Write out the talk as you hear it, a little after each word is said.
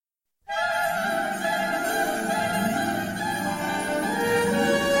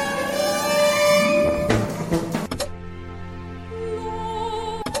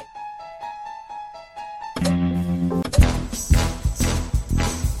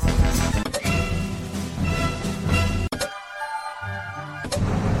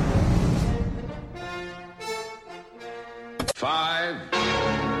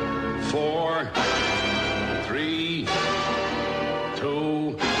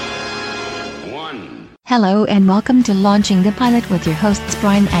Hello and welcome to Launching the Pilot with your hosts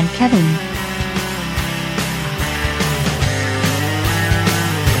Brian and Kevin.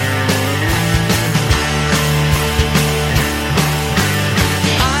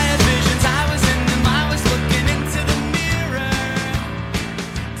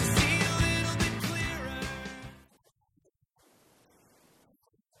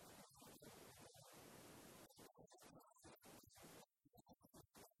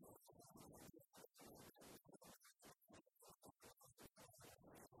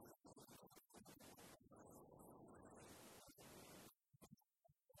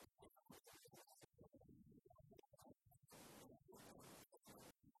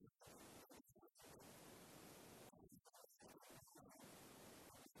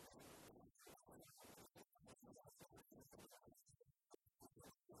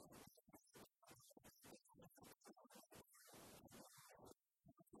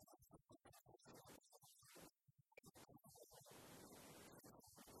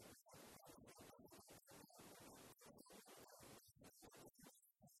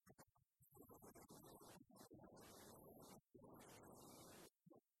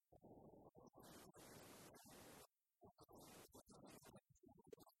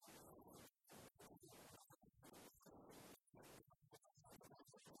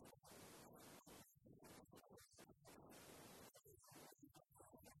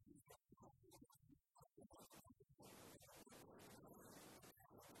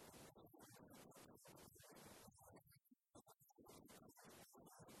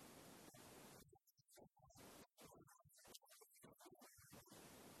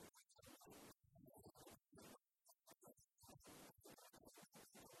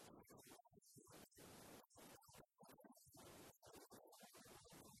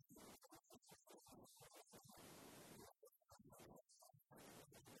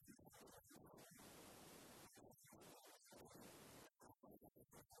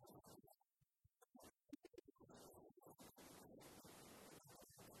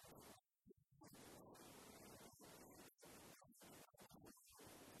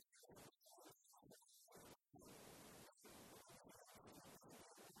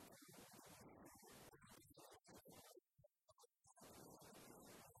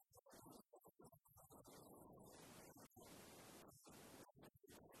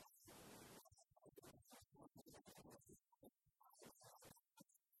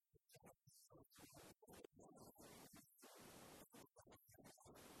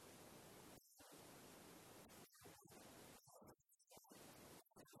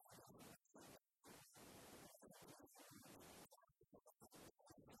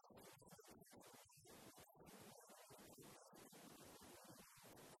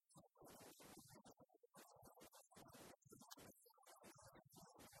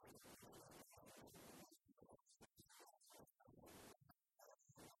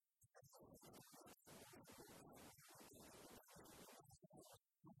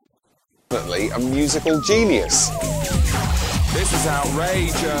 Definitely a musical genius. This is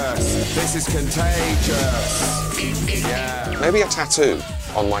outrageous. This is contagious. Yeah. Maybe a tattoo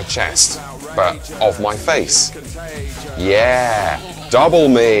on my chest, but of my face. Yeah, double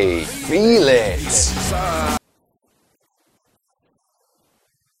me. Feel it.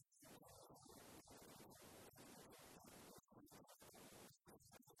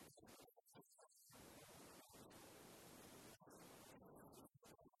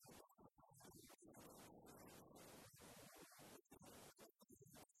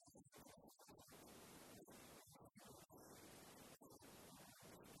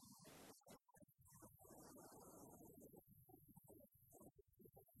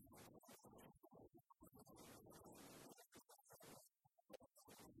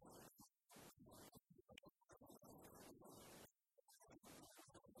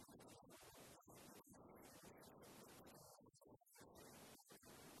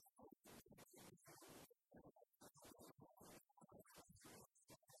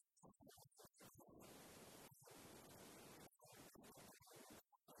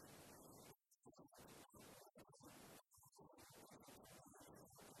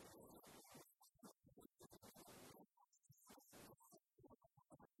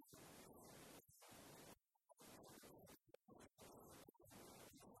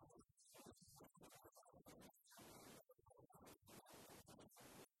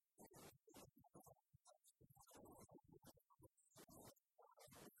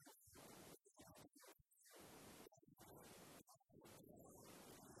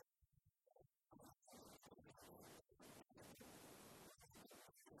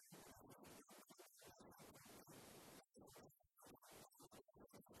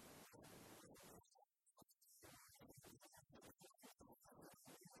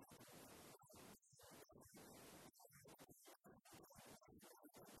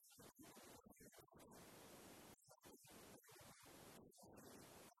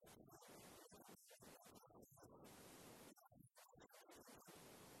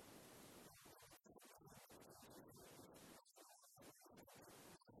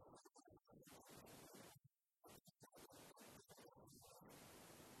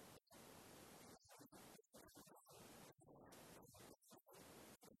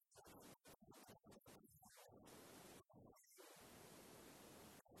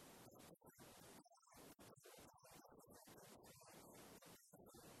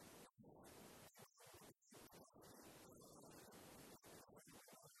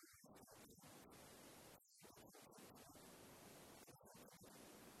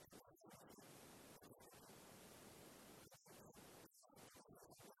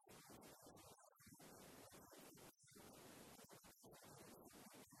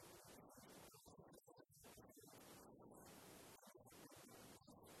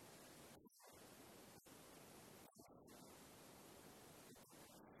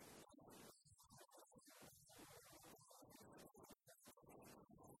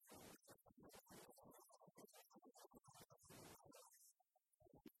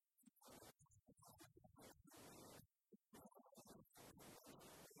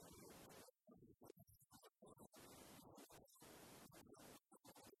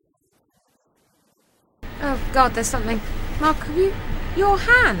 Oh, God, there's something. Mark, have you... Your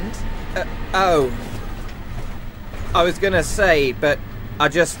hand? Oh. I was gonna say, but I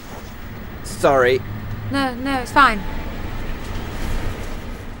just... Sorry. No, it's fine.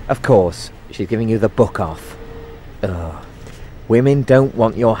 Of course, she's giving you the book off. Ugh. Women don't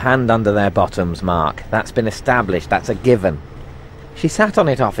want your hand under their bottoms, Mark. That's been established, that's a given. She sat on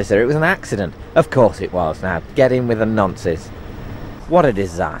it, officer, it was an accident. Of course it was. Now, get in with the nonsense. What a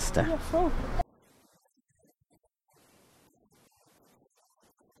disaster.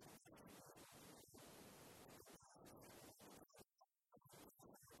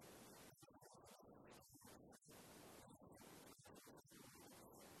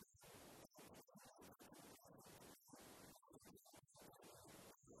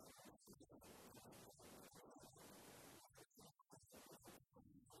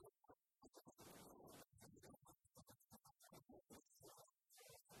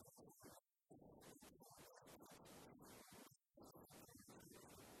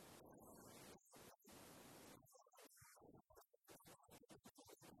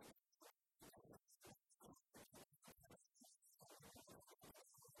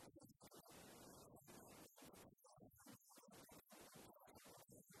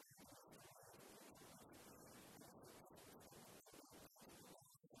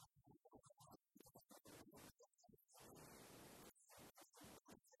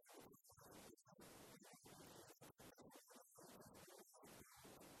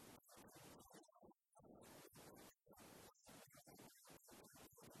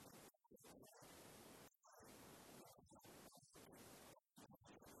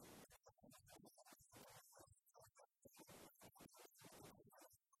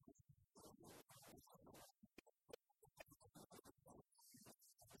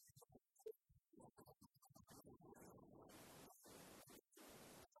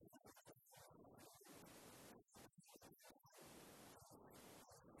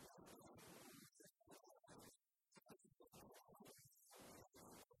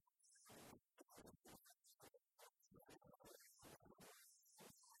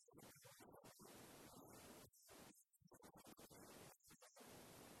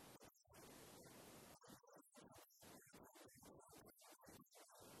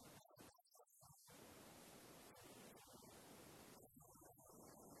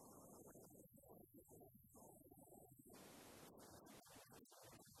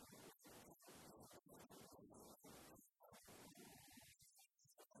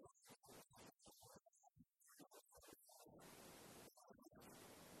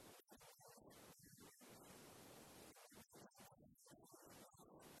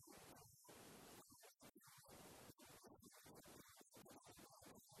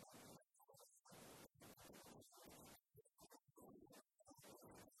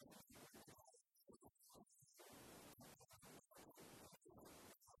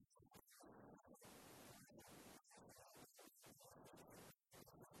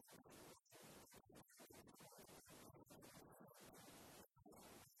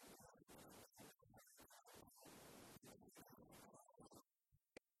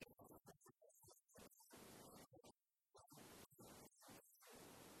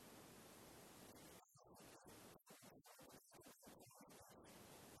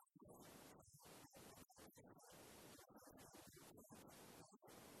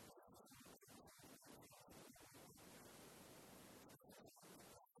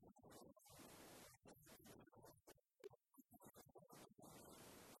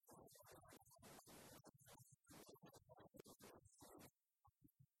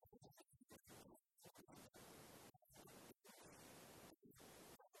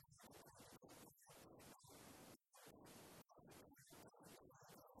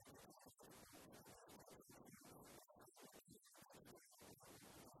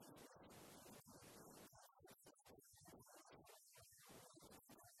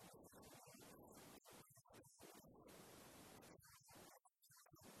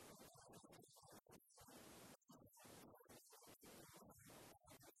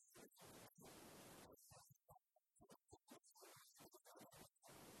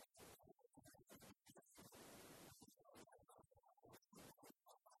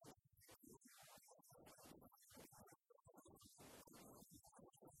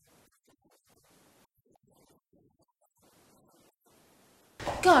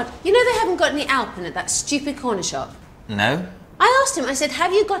 God, you know they haven't got any Alpen at that stupid corner shop? No? I asked him, I said,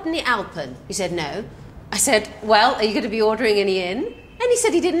 have you got any Alpen? He said, no. I said, well, are you going to be ordering any in? And he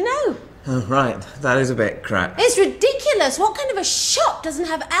said he didn't know. Oh, right. That is a bit crap. It's ridiculous. What kind of a shop doesn't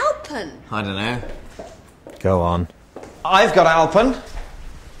have Alpen? I don't know. Go on. I've got Alpen.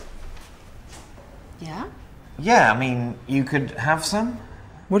 Yeah? Yeah, I mean, you could have some.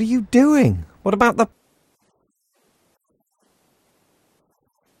 What are you doing? What about the...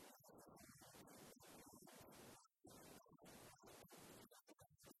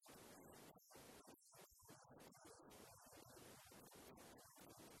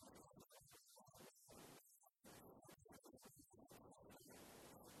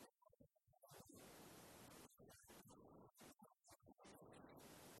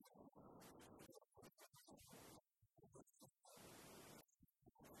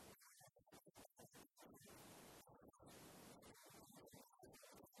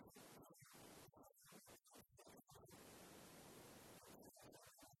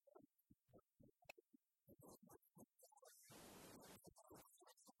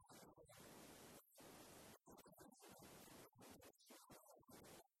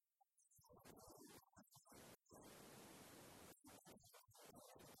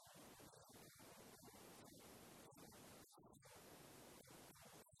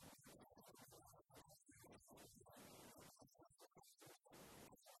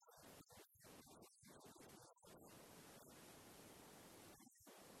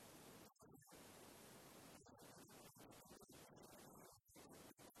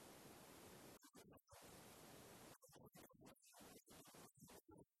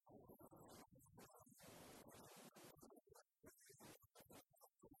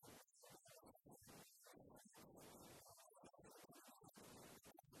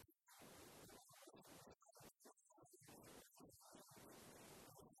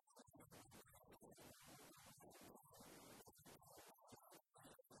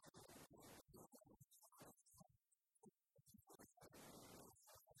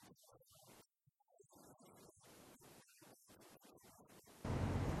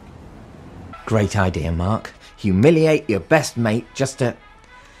 Great idea, Mark. Humiliate your best mate just to...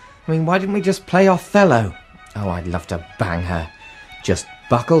 I mean, why didn't we just play Othello? Oh, I'd love to bang her. Just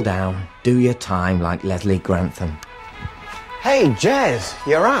buckle down, do your time like Leslie Grantham. Hey, Jez,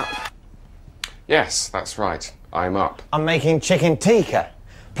 you're up. Yes, that's right. I'm up. I'm making chicken tikka.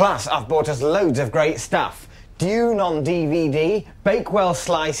 Plus, I've bought us loads of great stuff. Dune on DVD, Bakewell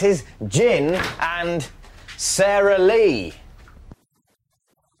slices, gin, and Sarah Lee.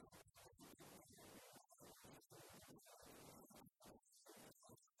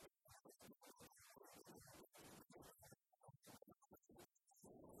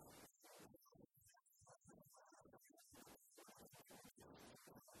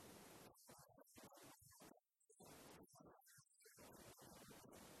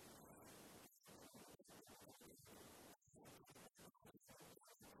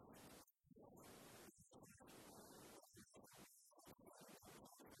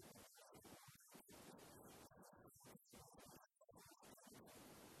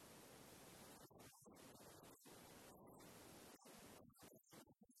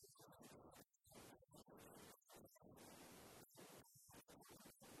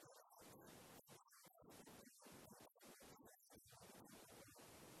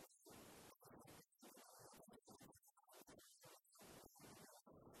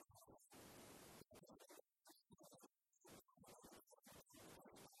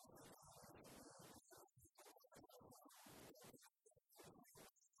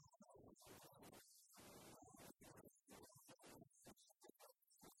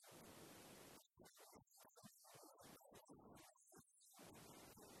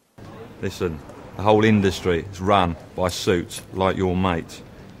 Listen, the whole industry is run by suits like your mate.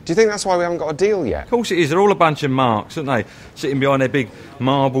 Do you think that's why we haven't got a deal yet? Of course it is, they're all a bunch of marks, aren't they? Sitting behind their big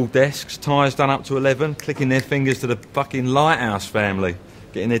marble desks, ties done up to 11, clicking their fingers to the fucking Lighthouse family,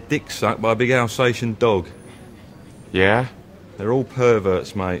 getting their dicks sucked by a big Alsatian dog. Yeah? They're all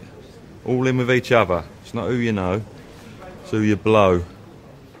perverts, mate. All in with each other. It's not who you know, it's who you blow.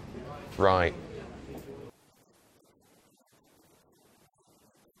 Right.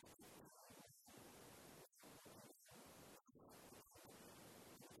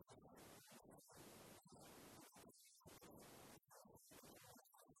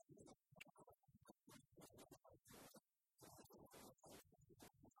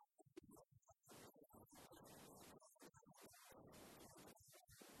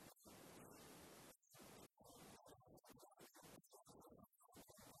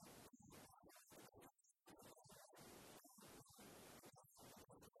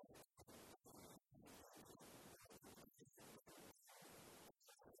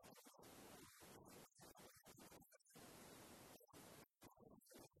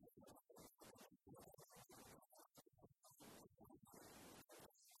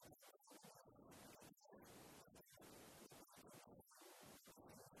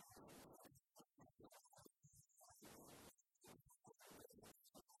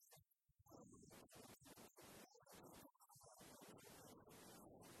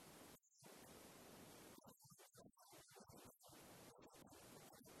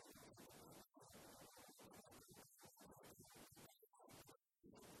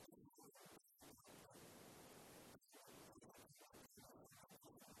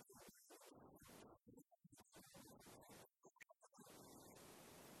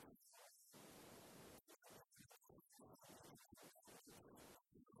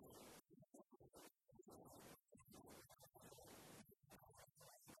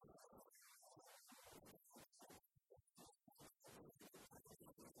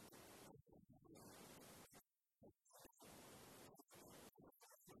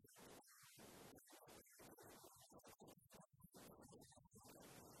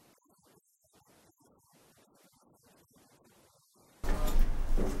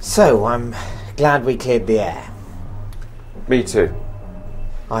 So, I'm glad we cleared the air. Me too.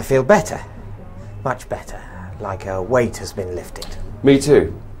 I feel better. Much better. Like a weight has been lifted. Me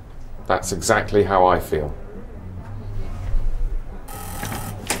too. That's exactly how I feel.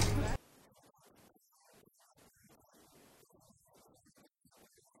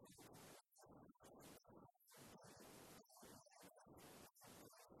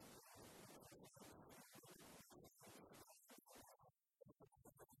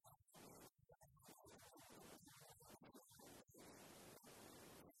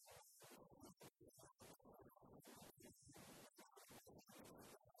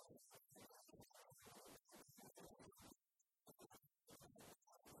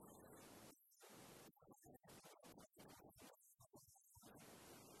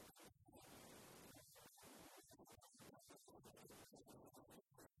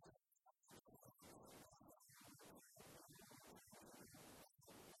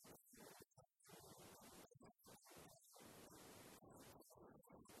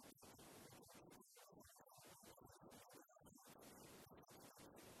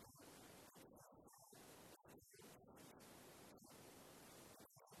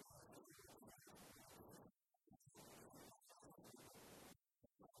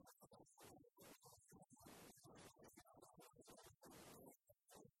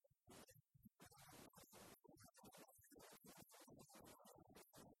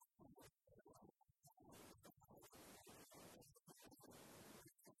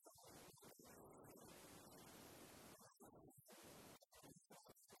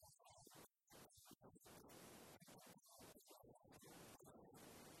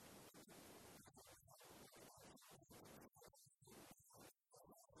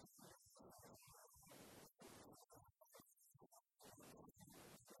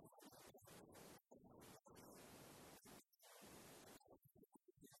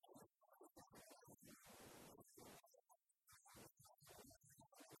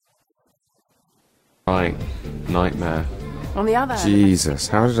 Right. Nightmare. On the other hand, Jesus,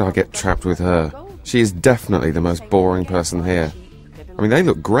 how did I get trapped with her? She is definitely the most boring person here. I mean, they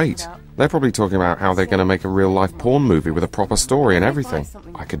look great. They're probably talking about how they're going to make a real-life porn movie with a proper story and everything.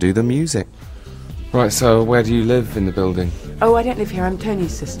 I could do the music. Right, so where do you live in the building? Oh, I don't live here. I'm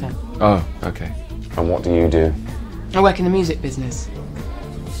Tony's sister. Oh, okay. And what do you do? I work in the music business.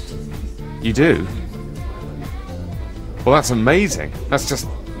 You do? Well, that's amazing. That's just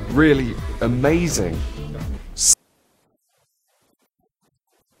really amazing.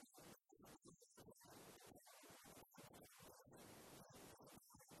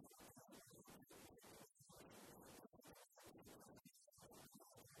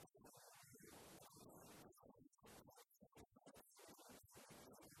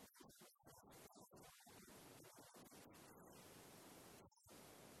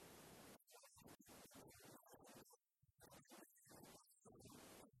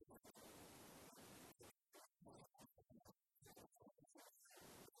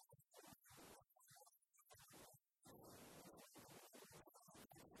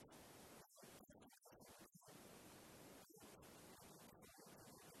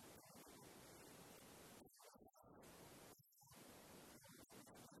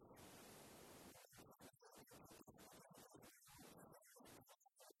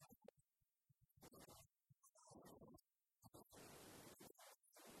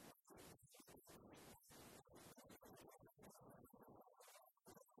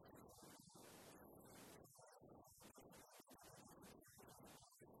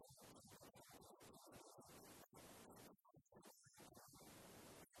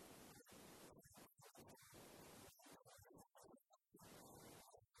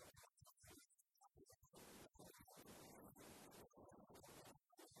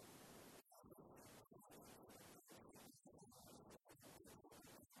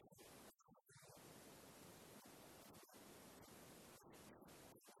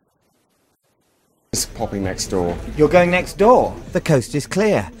 Popping next door. You're going next door? The coast is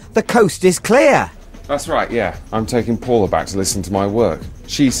clear. The coast is clear! That's right, yeah. I'm taking Paula back to listen to my work.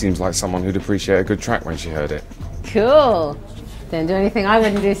 She seems like someone who'd appreciate a good track when she heard it. Cool. Don't do anything I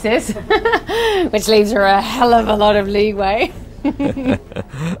wouldn't do, sis. Which leaves her a hell of a lot of leeway.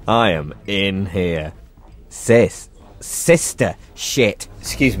 I am in here. Sister, shit.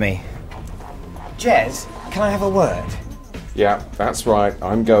 Excuse me. Jez, can I have a word? Yeah, that's right.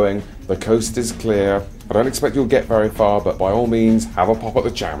 I'm going. The coast is clear. I don't expect you'll get very far, but by all means, have a pop at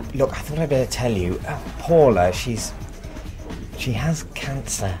the champ. Look, I thought I'd better tell you. Paula, she has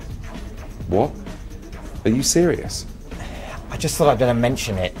cancer. What? Are you serious? I just thought I'd better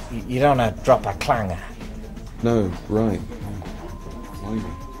mention it. You don't want to drop a clanger. No, right. Blimey.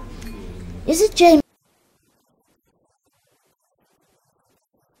 Is it James?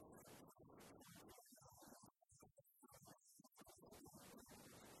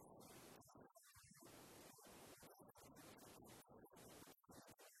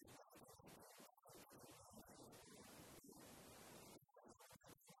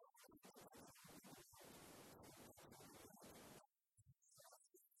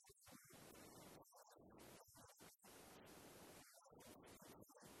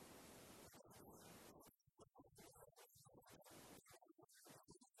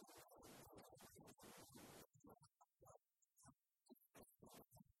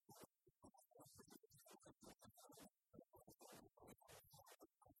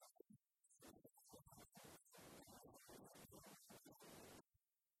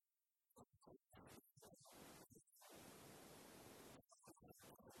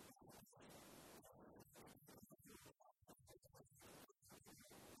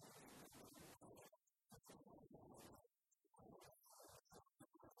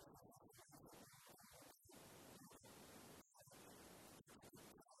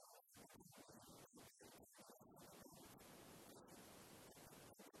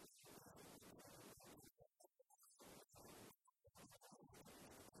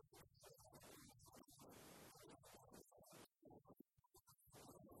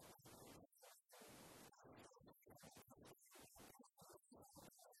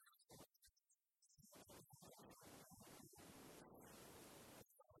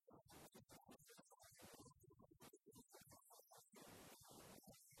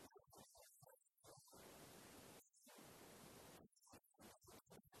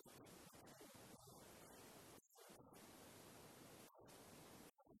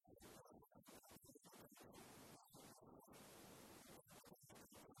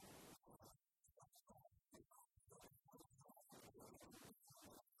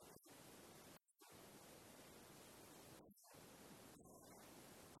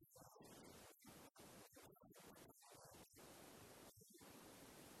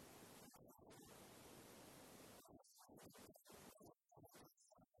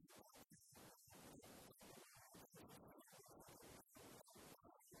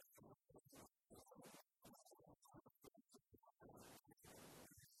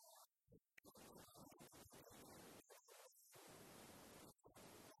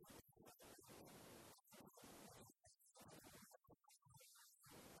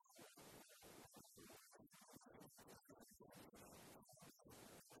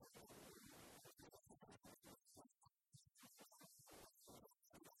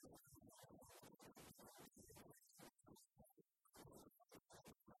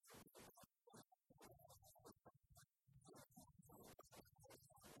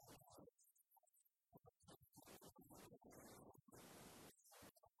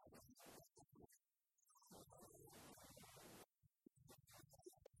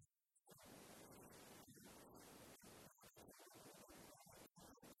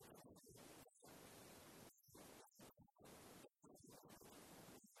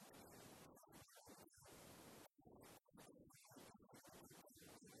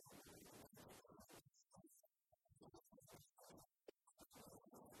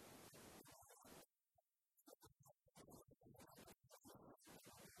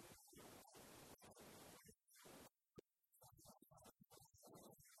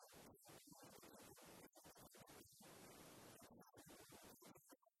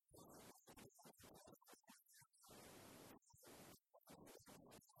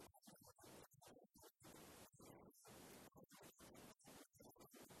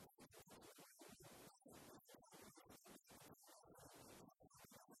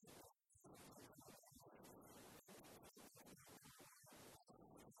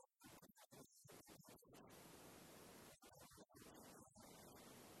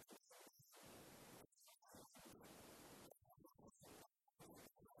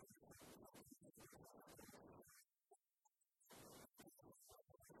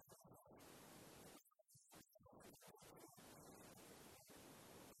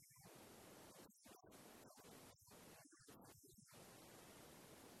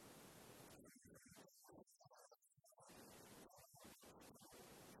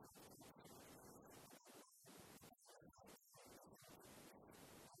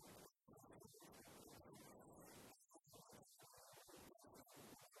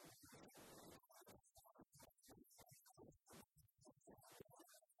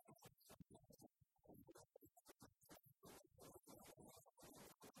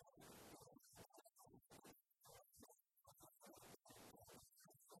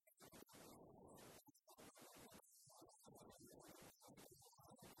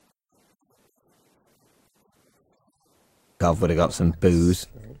 f*** off would have got some booze.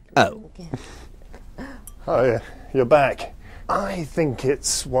 Oh. Oh, yeah, you're back. I think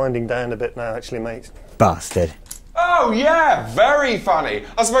it's winding down a bit now, actually, mate. Bastard. Oh, yeah, very funny.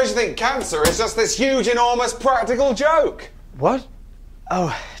 I suppose you think cancer is just this huge, enormous practical joke. What?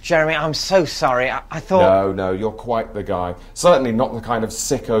 Oh, Jeremy, I'm so sorry. I thought... No, you're quite the guy. Certainly not the kind of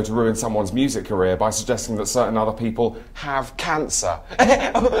sicko to ruin someone's music career by suggesting that certain other people have cancer.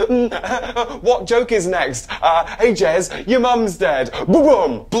 What joke is next? Hey, Jez, your mum's dead.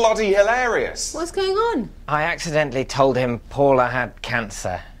 Boom! Bloody hilarious. What's going on? I accidentally told him Paula had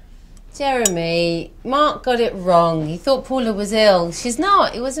cancer. Jeremy, Mark got it wrong. He thought Paula was ill. She's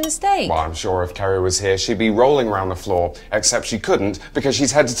not. It was a mistake. Well, I'm sure if Kerry was here, she'd be rolling around the floor, except she couldn't because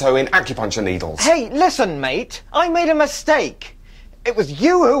she's head to toe in acupuncture needles. Hey, listen, mate. I made a mistake. It was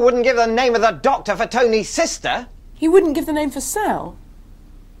you who wouldn't give the name of the doctor for Tony's sister. He wouldn't give the name for Sal.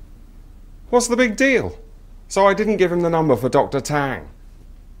 What's the big deal? So I didn't give him the number for Dr. Tang.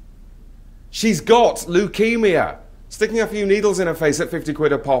 She's got leukemia. Sticking a few needles in her face at 50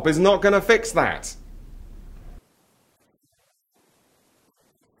 quid a pop is not going to fix that.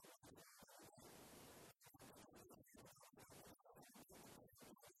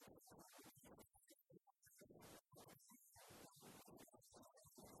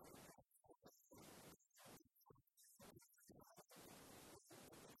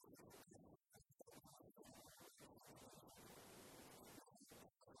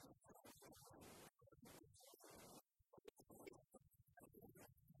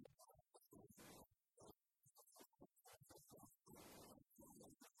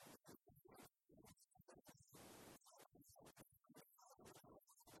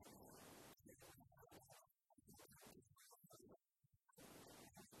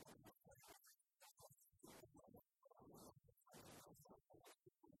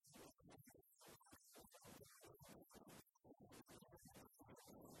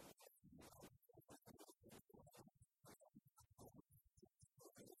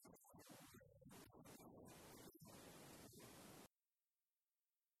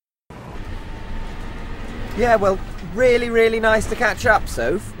 Yeah, well, really nice to catch up,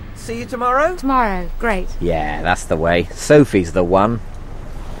 Soph. See you tomorrow? Tomorrow, great. Yeah, that's the way. Sophie's the one.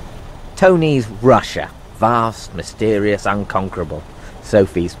 Tony's Russia. Vast, mysterious, unconquerable.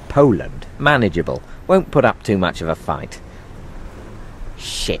 Sophie's Poland. Manageable. Won't put up too much of a fight.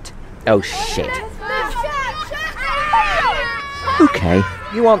 Shit. Oh, shit. Okay.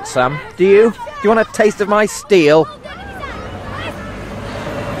 You want some? Do you? Do you want a taste of my steel?